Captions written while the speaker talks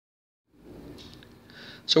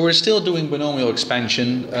So we're still doing binomial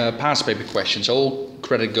expansion, past paper questions. All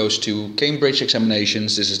credit goes to Cambridge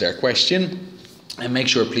examinations. This is their question. And make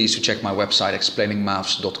sure please to check my website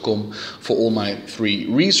explainingmaths.com for all my free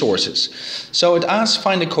resources. So it asks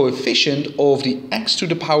find the coefficient of the x to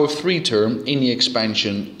the power 3 term in the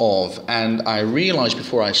expansion of. And I realized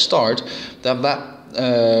before I start that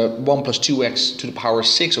 1 plus 2x to the power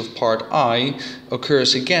 6 of part I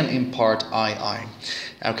occurs again in part II.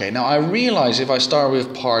 Okay, now I realize if I start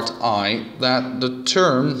with part I that the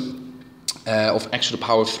term of x to the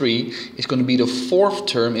power 3 is going to be the fourth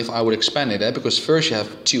term if I would expand it, because first you have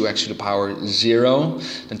 2x to the power 0,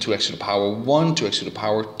 then 2x to the power 1, 2x to the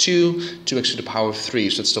power 2, 2x to the power 3,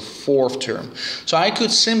 so that's the fourth term. So I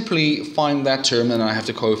could simply find that term and I have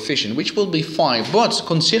the coefficient, which will be 5, but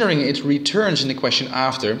considering it returns in the question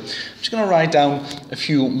after, I'm just going to write down a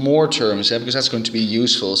few more terms because that's going to be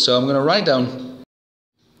useful. So I'm going to write down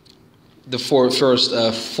the first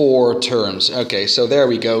four terms. Okay, so there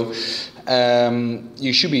we go.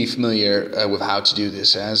 You should be familiar with how to do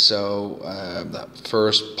this. So that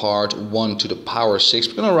first part, 1 to the power 6.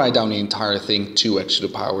 We're going to write down the entire thing, 2x to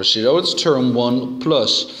the power 0. It's term 1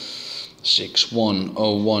 plus 6, 1,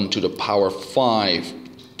 1 to the power 5,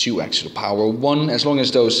 2x to the power 1. As long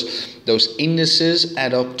as those indices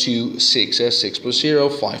add up to 6. 6 plus 0,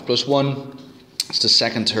 5 plus 1. It's the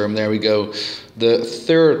second term, there we go. The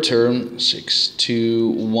third term, 6 to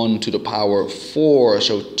 1 to the power 4,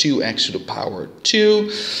 so 2x to the power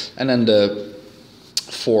 2. And then the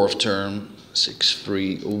fourth term, 6,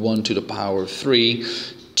 3, 1 to the power 3,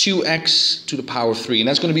 2x to the power 3. And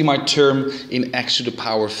that's going to be my term in x to the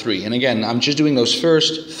power 3. And again, I'm just doing those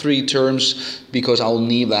first three terms because I'll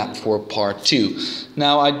need that for part 2.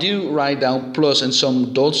 Now, I do write down plus and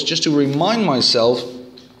some dots just to remind myself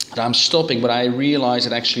that I'm stopping, but I realize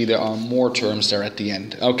that actually there are more terms there at the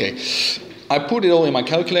end. Okay, I put it all in my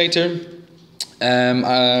calculator,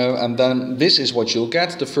 and then this is what you'll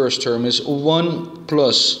get. The first term is 1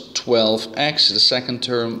 plus 12x, the second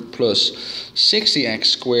term plus 60x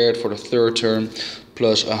squared for the third term,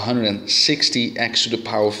 plus 160x to the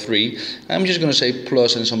power 3. I'm just going to say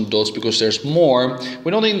plus and some dots because there's more.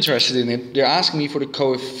 We're not interested in it. They're asking me for the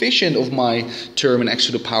coefficient of my term in x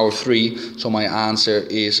to the power 3, so my answer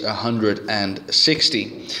is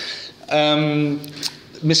 160.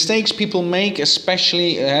 Mistakes people make,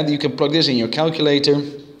 especially, you can plug this in your calculator,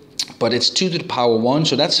 but it's 2 to the power 1,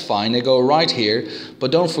 so that's fine. They go right here. But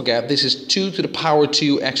don't forget, this is 2 to the power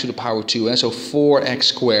 2, x to the power 2, so 4x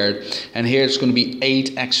squared. And here it's going to be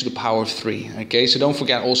 8x to the power 3. Okay, so don't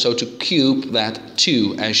forget also to cube that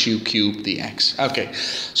 2 as you cube the x. Okay,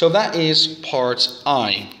 so that is part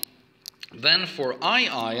I. Then for II,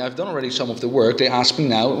 I've done already some of the work. They ask me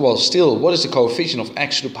now, well, still, what is the coefficient of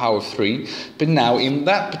x to the power 3? But now in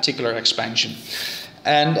that particular expansion.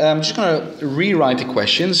 And I'm just going to rewrite the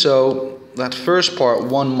question. So that first part,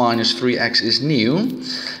 1 minus 3x, is new.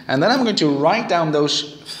 And then I'm going to write down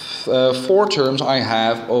those four terms I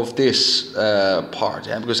have of this part,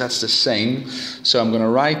 because that's the same. So I'm going to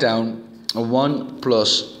write down 1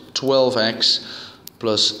 plus 12x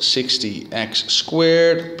plus 60x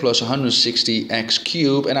squared plus 160x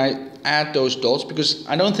cubed. And I add those dots because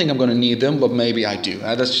I don't think I'm going to need them, but maybe I do.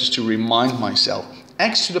 That's just to remind myself.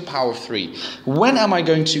 X to the power 3. When am I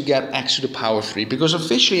going to get x to the power 3? Because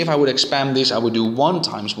officially, if I would expand this, I would do 1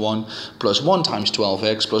 times 1 plus 1 times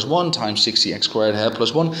 12x plus 1 times 60x squared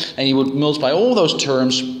plus 1. And you would multiply all those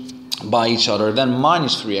terms by each other. Then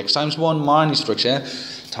minus 3x times 1 minus 3x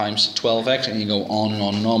times 12x, and you go on and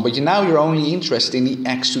on and on. But now you're only interested in the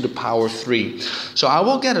x to the power 3. So I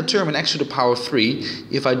will get a term in x to the power 3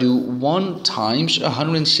 if I do 1 times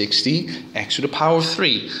 160 x to the power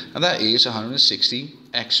 3. And that is 160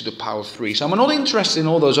 x to the power 3. So I'm not interested in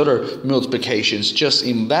all those other multiplications, just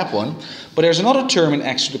in that one. But there's another term in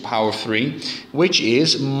x to the power 3, which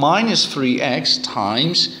is minus 3x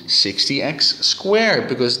times 60x squared,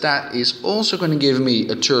 because that is also going to give me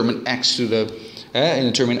a term in x to the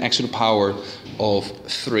x to the power of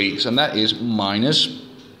 3. So that is minus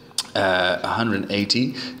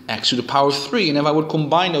 180 x to the power 3. And if I would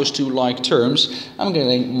combine those two like terms, I'm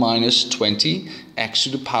getting minus 20 x to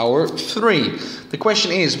the power 3. The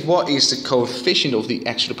question is, what is the coefficient of the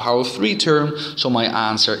x to the power 3 term? So my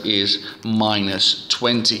answer is minus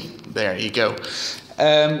 20. There you go.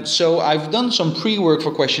 So I've done some pre-work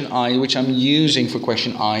for question I, which I'm using for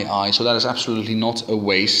question II. So that is absolutely not a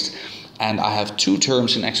waste. And I have two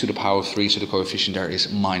terms in x to the power 3, so the coefficient there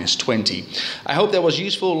is minus 20. I hope that was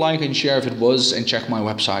useful. Like and share if it was, and check my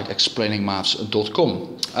website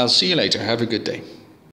explainingmaths.com. I'll see you later. Have a good day.